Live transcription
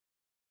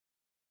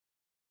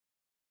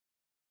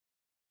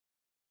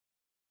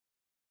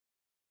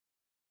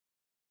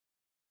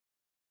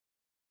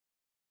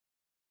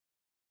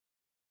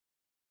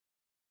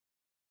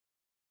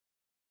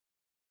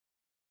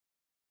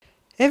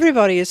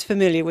Everybody is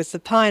familiar with the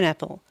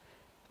pineapple,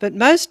 but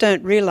most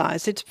don't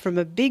realise it's from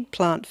a big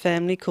plant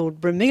family called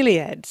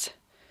Bromeliads.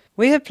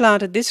 We have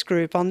planted this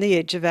group on the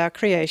edge of our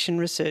creation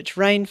research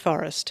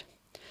rainforest.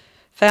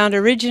 Found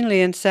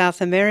originally in South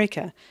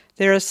America,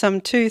 there are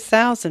some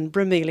 2,000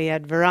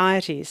 bromeliad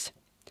varieties.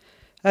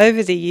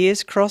 Over the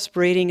years,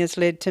 crossbreeding has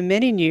led to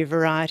many new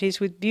varieties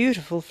with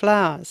beautiful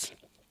flowers.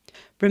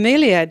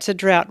 Bromeliads are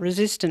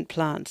drought-resistant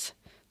plants.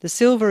 The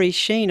silvery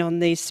sheen on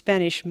these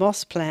Spanish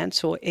moss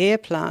plants or air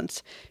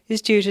plants is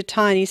due to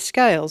tiny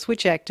scales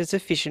which act as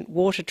efficient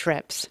water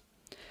traps.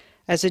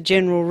 As a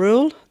general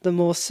rule, the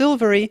more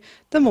silvery,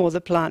 the more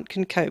the plant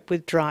can cope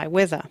with dry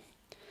weather.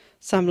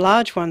 Some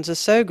large ones are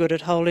so good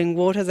at holding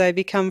water they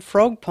become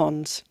frog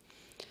ponds.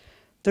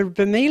 The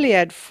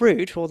bromeliad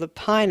fruit, or the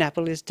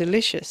pineapple, is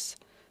delicious,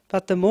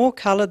 but the more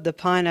coloured the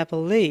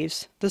pineapple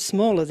leaves, the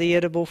smaller the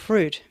edible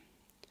fruit.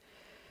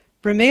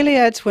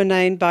 Bromeliads were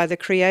named by the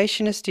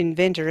creationist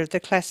inventor of the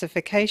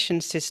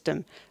classification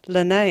system,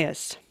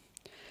 Linnaeus.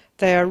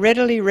 They are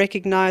readily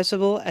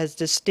recognisable as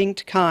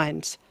distinct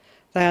kinds.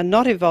 They are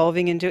not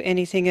evolving into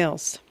anything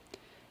else.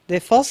 Their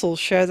fossils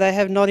show they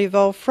have not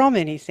evolved from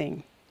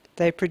anything.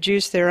 They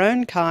produce their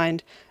own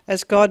kind,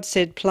 as God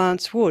said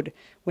plants would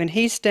when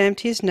he stamped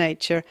his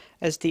nature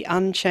as the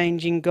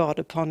unchanging God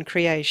upon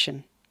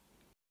creation.